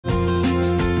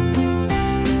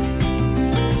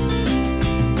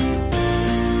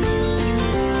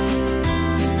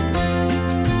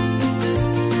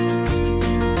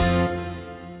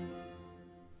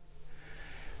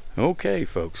Okay,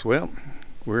 folks, well,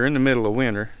 we're in the middle of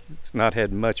winter. It's not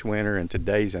had much winter, and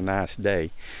today's a nice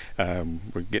day.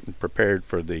 We're getting prepared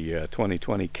for the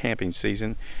 2020 camping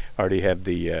season. Already have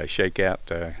the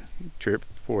shakeout trip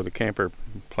for the camper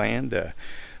planned.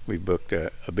 We booked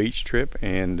a beach trip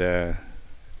and a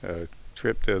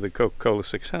trip to the Coca-Cola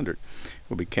 600.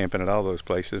 We'll be camping at all those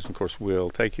places. Of course, we'll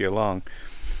take you along.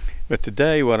 But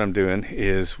today what I'm doing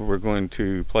is we're going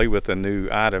to play with a new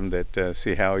item that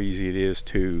see how easy it is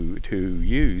to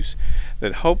use,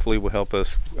 that hopefully will help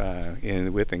us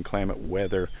with inclement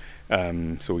weather,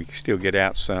 so we can still get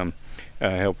out some,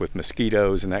 help with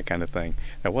mosquitoes and that kind of thing.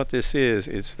 Now what this is,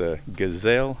 it's the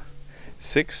Gazelle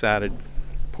 6-sided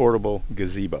portable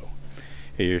gazebo.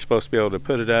 You're supposed to be able to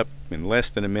put it up in less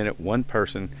than a minute, one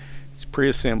person. It's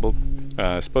pre-assembled.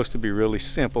 It's supposed to be really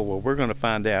simple. Well, we're going to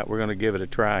find out. We're going to give it a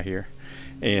try here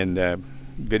and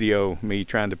video me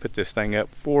trying to put this thing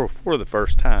up for the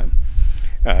first time.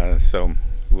 So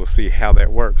we'll see how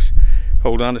that works.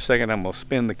 Hold on a second. I'm going to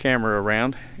spin the camera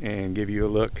around and give you a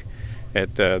look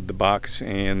at the box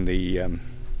and the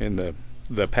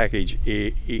package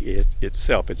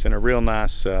itself. It's in a real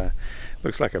nice,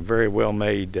 looks like a very well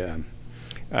made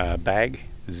bag,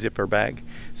 zipper bag.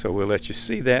 So we'll let you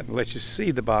see that, let you see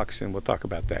the box, and we'll talk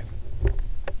about that.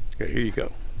 Okay, here you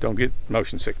go. Don't get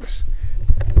motion sickness.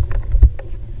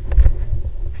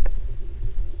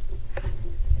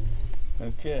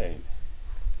 Okay,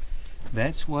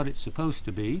 that's what it's supposed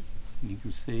to be. You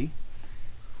can see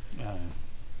it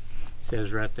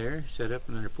says right there, set up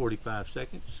in under 45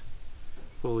 seconds,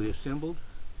 fully assembled,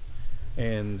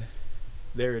 and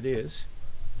there it is.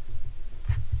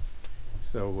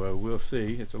 So we'll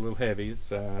see. It's a little heavy.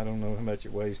 It's I don't know how much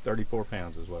it weighs. 34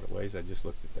 pounds is what it weighs. I just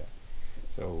looked at that.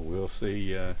 So we'll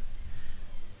see. We're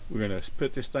going to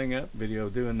put this thing up, video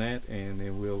doing that, and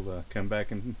then we'll come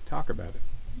back and talk about it.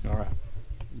 All right.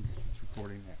 It's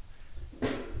recording now.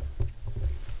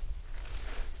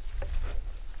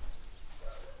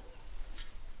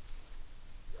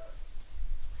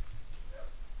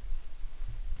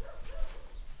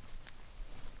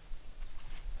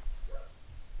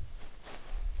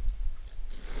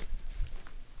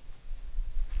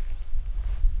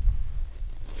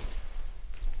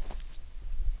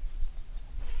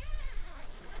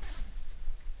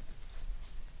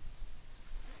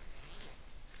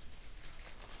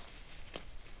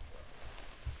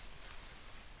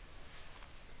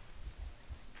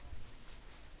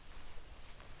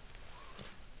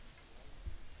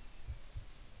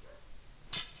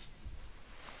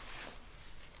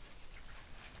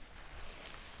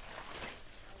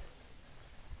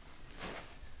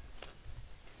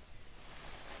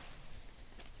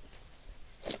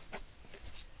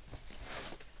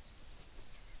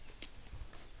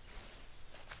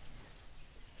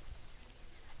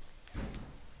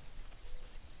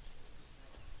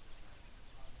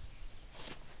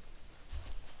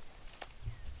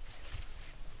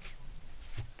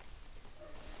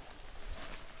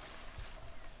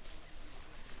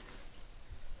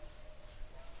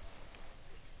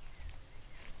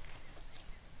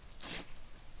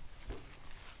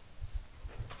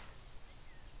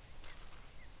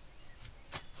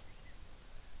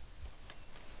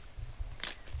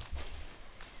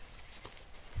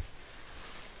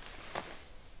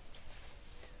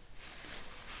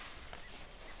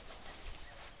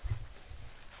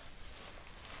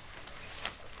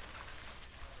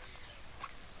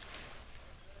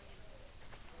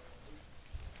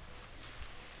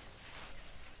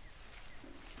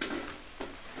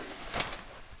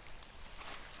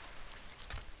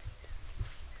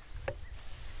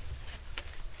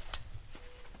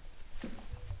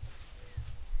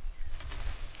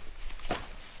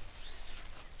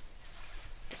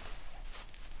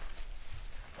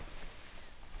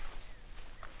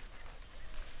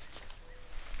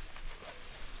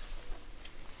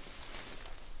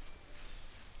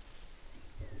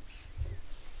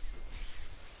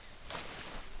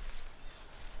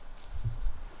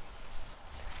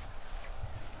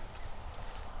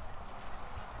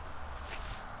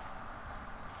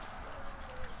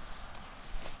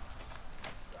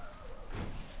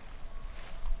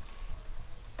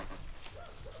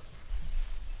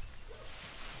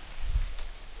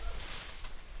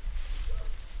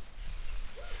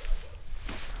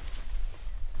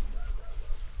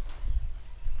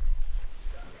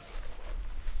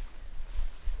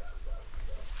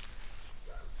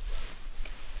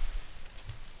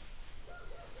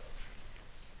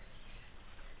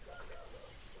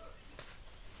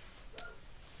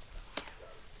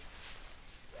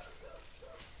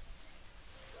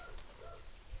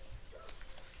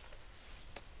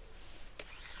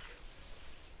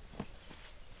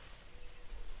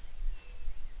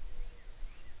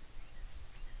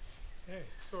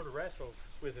 sort of wrestled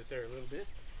with it there a little bit.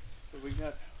 But we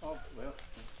got all, well,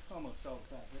 almost all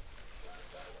the time.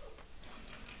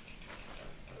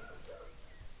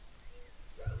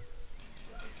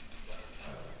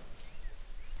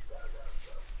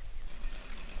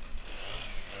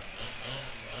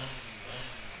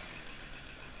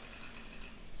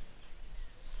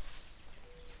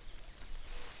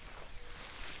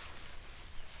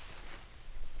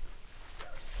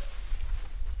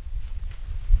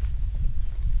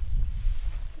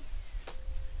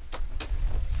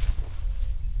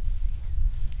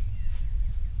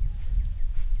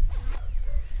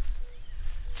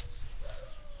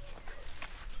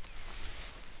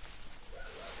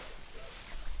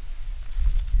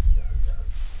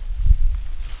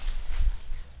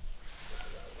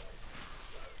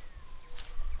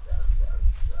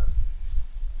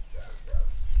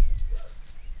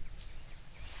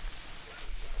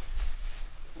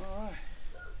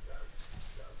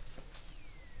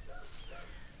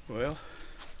 Well,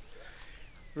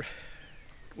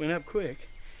 went up quick,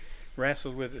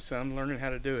 wrestled with it some, learning how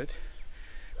to do it.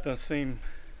 Doesn't seem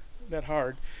that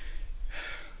hard.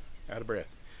 Out of breath.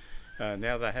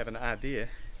 Now that I have an idea,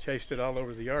 chased it all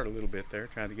over the yard a little bit there,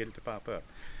 trying to get it to pop up.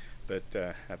 But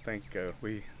I think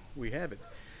we have it.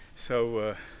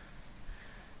 So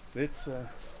it's we're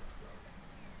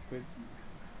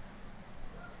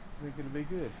going to be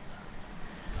good.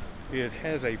 It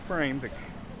has a frame that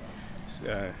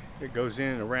it goes in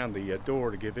and around the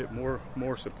door to give it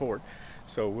more support,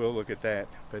 so we'll look at that.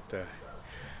 But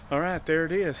all right, there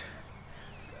it is.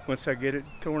 Once I get it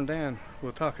torn down,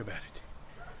 we'll talk about it.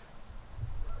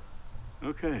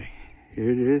 Okay,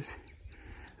 here it is,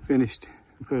 finished,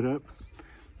 put up.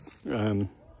 I'm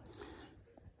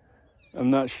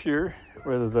not sure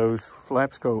whether those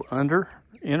flaps go under,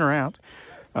 in or out.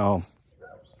 I'll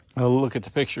look at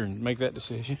the picture and make that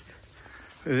decision.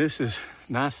 This is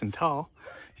nice and tall,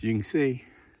 as you can see.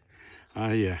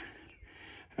 I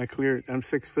clear it. I'm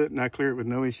 6 foot and I clear it with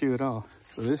no issue at all.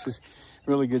 So this is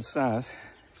really good size.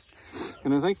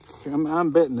 And I think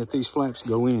I'm betting that these flaps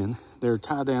go in. There are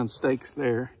tie down stakes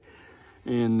there,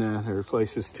 and there are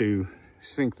places to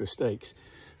sink the stakes.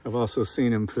 I've also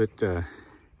seen them put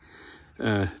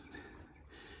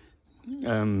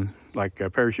like a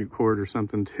parachute cord or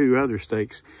something, 2 other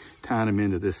stakes, tying them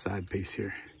into this side piece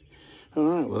here. All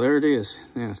right, well, there it is.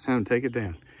 Now it's time to take it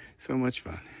down. So much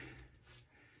fun.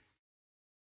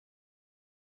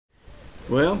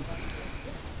 Well,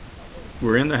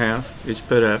 we're in the house. It's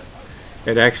put up.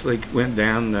 It actually went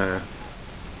down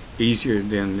easier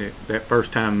than that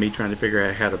first time me trying to figure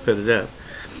out how to put it up.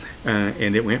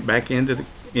 And it went back into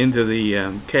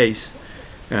the case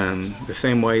the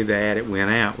same way that it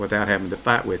went out without having to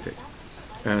fight with it.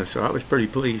 So I was pretty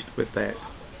pleased with that.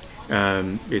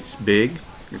 It's big.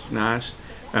 It's nice.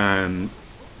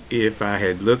 If I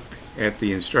had looked at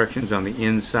the instructions on the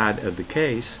inside of the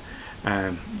case,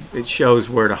 it shows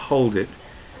where to hold it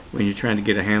when you're trying to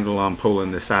get a handle on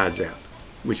pulling the sides out,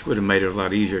 which would have made it a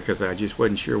lot easier because I just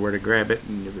wasn't sure where to grab it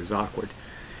and it was awkward.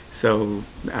 So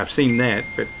I've seen that,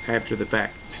 but after the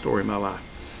fact, story of my life.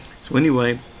 So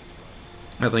anyway,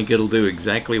 I think it'll do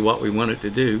exactly what we want it to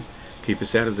do. Keep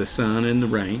us out of the sun and the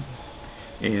rain,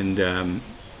 and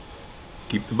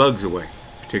keep the bugs away,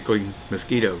 particularly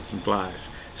mosquitoes and flies.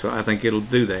 So I think it'll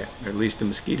do that, at least the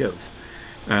mosquitoes.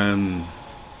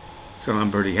 So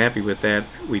I'm pretty happy with that.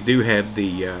 We do have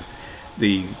the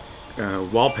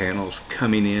wall panels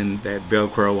coming in that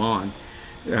Velcro on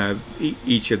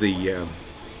each of the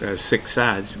 6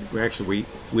 sides. Actually,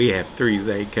 we have 3.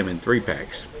 They come in 3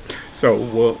 packs. So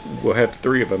we'll have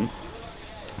 3 of them.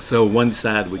 So one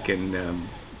side we can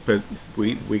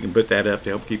we can put that up to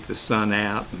help keep the sun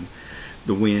out and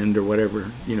the wind or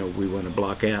whatever we want to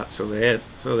block out. So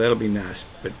that'll be nice.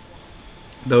 But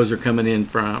those are coming in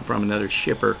from another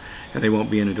shipper, and they won't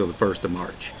be in until the 1st of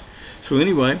March. So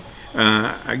anyway,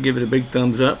 I give it a big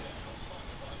thumbs up.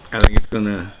 I think it's going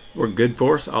to work good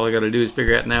for us. All I got to do is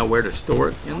figure out now where to store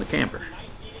it in the camper.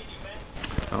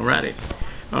 Alrighty.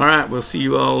 All right, we'll see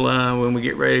you all when we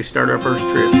get ready to start our first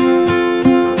trip.